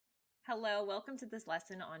Hello, welcome to this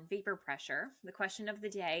lesson on vapor pressure. The question of the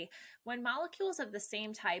day, when molecules of the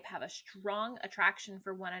same type have a strong attraction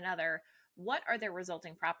for one another, what are their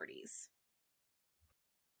resulting properties?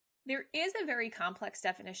 There is a very complex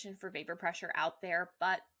definition for vapor pressure out there,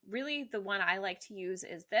 but really the one I like to use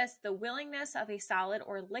is this: the willingness of a solid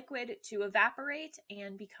or liquid to evaporate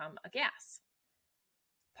and become a gas.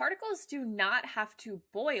 Particles do not have to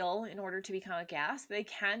boil in order to become a gas. They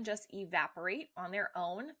can just evaporate on their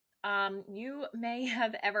own. You may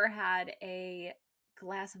have ever had a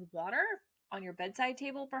glass of water on your bedside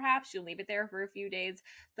table, perhaps. You'll leave it there for a few days.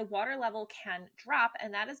 The water level can drop,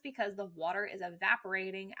 and that is because the water is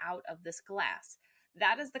evaporating out of this glass.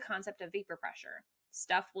 That is the concept of vapor pressure.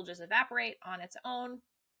 Stuff will just evaporate on its own.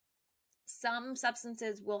 Some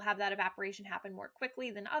substances will have that evaporation happen more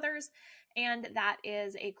quickly than others, and that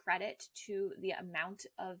is a credit to the amount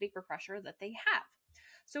of vapor pressure that they have.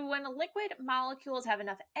 So when liquid molecules have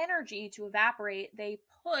enough energy to evaporate, they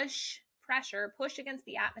push against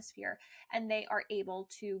the atmosphere, and they are able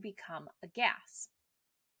to become a gas.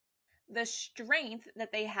 The strength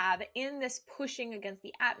that they have in this pushing against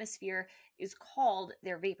the atmosphere is called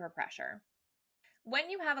their vapor pressure. When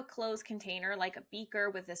you have a closed container like a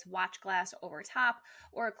beaker with this watch glass over top,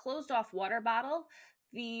 or a closed off water bottle,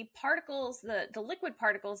 the particles, the liquid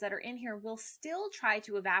particles that are in here will still try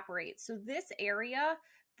to evaporate. So this area,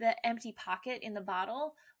 the empty pocket in the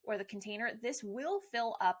bottle or the container, this will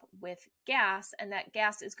fill up with gas, and that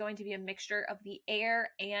gas is going to be a mixture of the air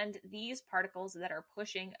and these particles that are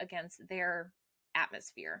pushing against their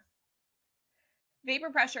atmosphere. Vapor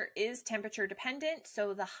pressure is temperature dependent,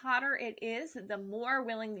 so the hotter it is, the more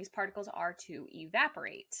willing these particles are to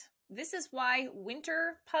evaporate. This is why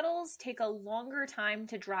winter puddles take a longer time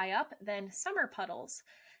to dry up than summer puddles.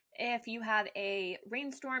 If you have a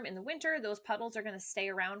rainstorm in the winter, those puddles are going to stay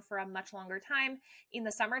around for a much longer time. In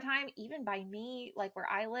the summertime, even by me, like where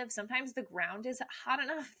I live, sometimes the ground is hot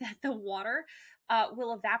enough that the water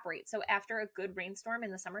will evaporate. So after a good rainstorm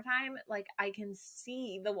in the summertime, like I can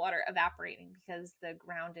see the water evaporating because the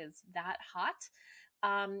ground is that hot.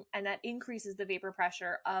 And that increases the vapor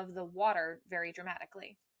pressure of the water very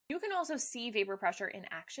dramatically. You can also see vapor pressure in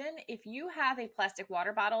action if you have a plastic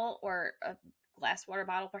water bottle or a glass water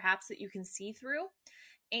bottle perhaps that you can see through,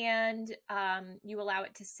 and you allow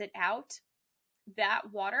it to sit out. That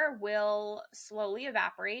water will slowly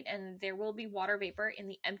evaporate, and there will be water vapor in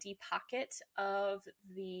the empty pocket of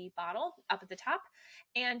the bottle up at the top,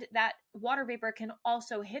 and that water vapor can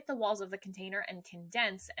also hit the walls of the container and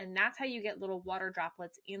condense, and that's how you get little water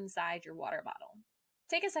droplets inside your water bottle.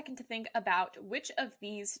 Take a second to think about which of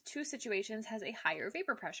these two situations has a higher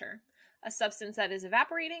vapor pressure: a substance that is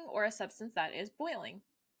evaporating or a substance that is boiling.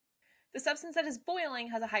 The substance that is boiling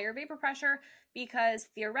has a higher vapor pressure because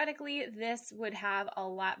theoretically this would have a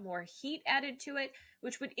lot more heat added to it,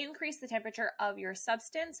 which would increase the temperature of your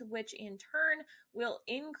substance, which in turn will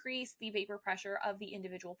increase the vapor pressure of the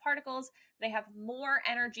individual particles. They have more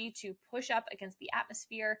energy to push up against the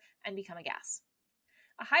atmosphere and become a gas.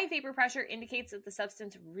 A high vapor pressure indicates that the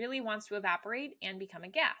substance really wants to evaporate and become a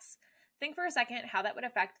gas. Think for a second how that would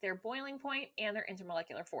affect their boiling point and their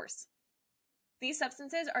intermolecular force. These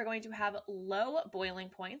substances are going to have low boiling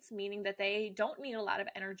points, meaning that they don't need a lot of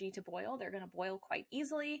energy to boil. They're going to boil quite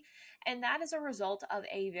easily, and that is a result of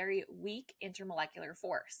a very weak intermolecular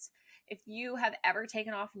force. If you have ever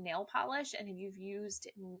taken off nail polish and if you've used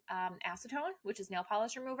acetone, which is nail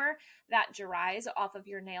polish remover, that dries off of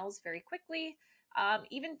your nails very quickly.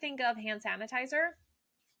 Even think of hand sanitizer.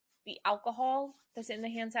 The alcohol that's in the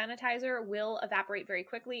hand sanitizer will evaporate very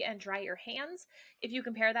quickly and dry your hands. If you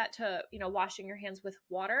compare that to, washing your hands with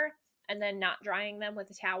water and then not drying them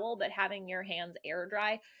with a towel, but having your hands air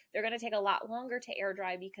dry, they're going to take a lot longer to air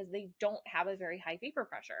dry because they don't have a very high vapor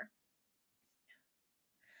pressure.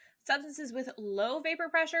 Substances with low vapor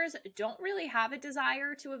pressures don't really have a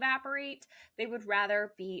desire to evaporate. They would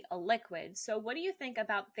rather be a liquid. So what do you think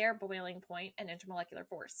about their boiling point and intermolecular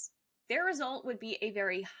force? Their result would be a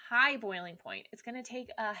very high boiling point. It's going to take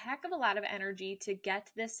a heck of a lot of energy to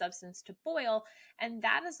get this substance to boil, and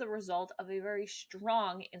that is the result of a very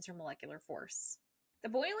strong intermolecular force. The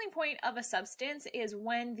boiling point of a substance is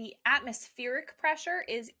when the atmospheric pressure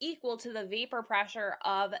is equal to the vapor pressure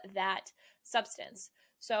of that substance.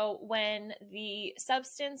 So when the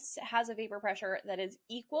substance has a vapor pressure that is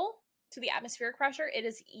equal to the atmospheric pressure, it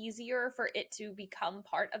is easier for it to become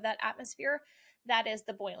part of that atmosphere. That is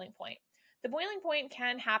the boiling point. The boiling point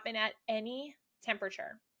can happen at any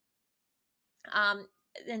temperature.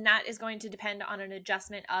 And that is going to depend on an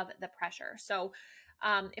adjustment of the pressure. So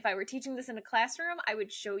If I were teaching this in a classroom, I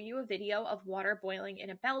would show you a video of water boiling in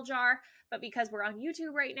a bell jar, but because we're on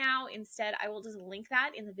YouTube right now, instead I will just link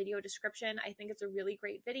that in the video description. I think it's a really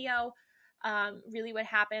great video. Really what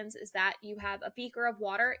happens is that you have a beaker of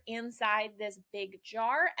water inside this big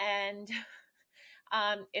jar, and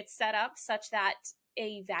it's set up such that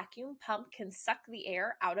a vacuum pump can suck the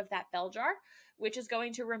air out of that bell jar, which is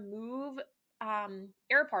going to remove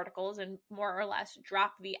air particles and more or less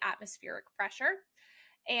drop the atmospheric pressure.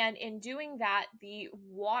 And in doing that, the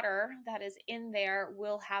water that is in there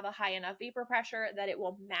will have a high enough vapor pressure that it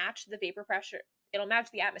will match the vapor pressure. It'll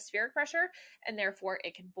match the atmospheric pressure, and therefore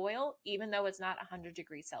it can boil even though it's not 100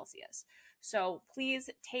 degrees Celsius. So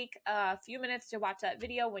please take a few minutes to watch that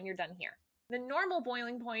video when you're done here. The normal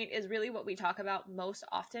boiling point is really what we talk about most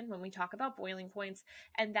often when we talk about boiling points,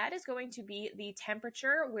 and that is going to be the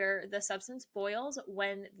temperature where the substance boils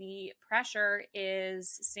when the pressure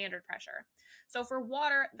is standard pressure. So for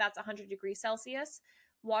water, that's 100 degrees Celsius.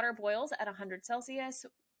 Water boils at 100 Celsius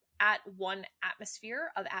at 1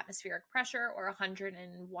 atmosphere of atmospheric pressure, or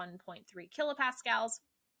 101.3 kilopascals.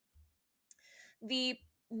 The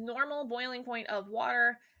normal boiling point of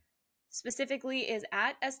water specifically is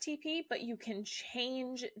at STP, but you can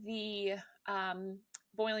change the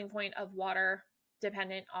boiling point of water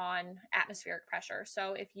dependent on atmospheric pressure.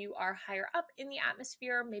 So if you are higher up in the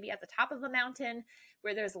atmosphere, maybe at the top of a mountain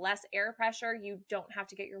where there's less air pressure, you don't have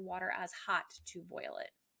to get your water as hot to boil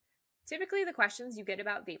it. Typically, the questions you get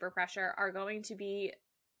about vapor pressure are going to be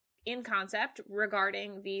in concept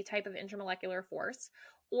regarding the type of intermolecular force,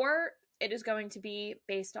 or it is going to be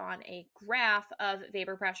based on a graph of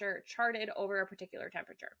vapor pressure charted over a particular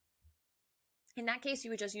temperature. In that case,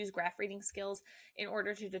 you would just use graph reading skills in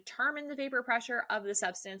order to determine the vapor pressure of the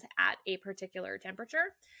substance at a particular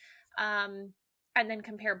temperature, and then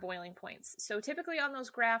compare boiling points. So typically on those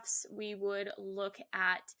graphs, we would look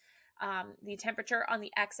at the temperature on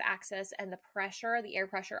the x-axis and the pressure, the air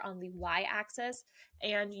pressure on the y-axis,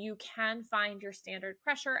 and you can find your standard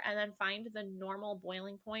pressure and then find the normal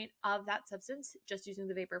boiling point of that substance just using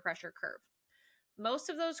the vapor pressure curve. Most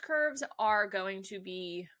of those curves are going to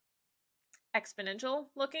be exponential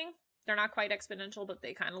looking. They're not quite exponential, but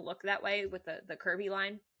they kind of look that way with the curvy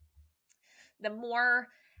line. The more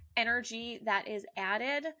energy that is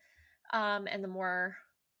added, and the more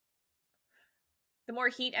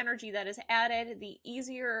heat energy that is added, the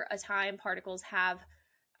easier a time particles have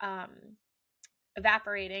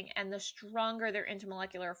evaporating, and the stronger their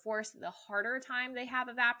intermolecular force, the harder time they have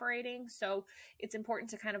evaporating. So it's important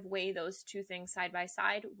to kind of weigh those two things side by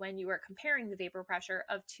side when you are comparing the vapor pressure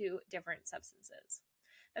of two different substances.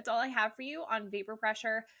 That's all I have for you on vapor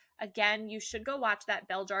pressure. Again, you should go watch that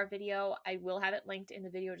bell jar video. I will have it linked in the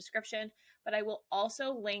video description, but I will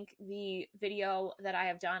also link the video that I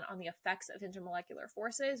have done on the effects of intermolecular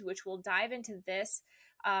forces, which will dive into this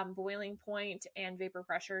boiling point and vapor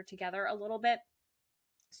pressure together a little bit,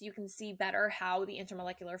 so you can see better how the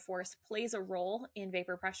intermolecular force plays a role in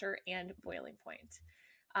vapor pressure and boiling point.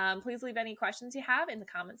 Please leave any questions you have in the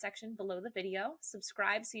comment section below the video.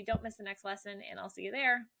 Subscribe so you don't miss the next lesson, and I'll see you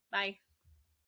there. Bye.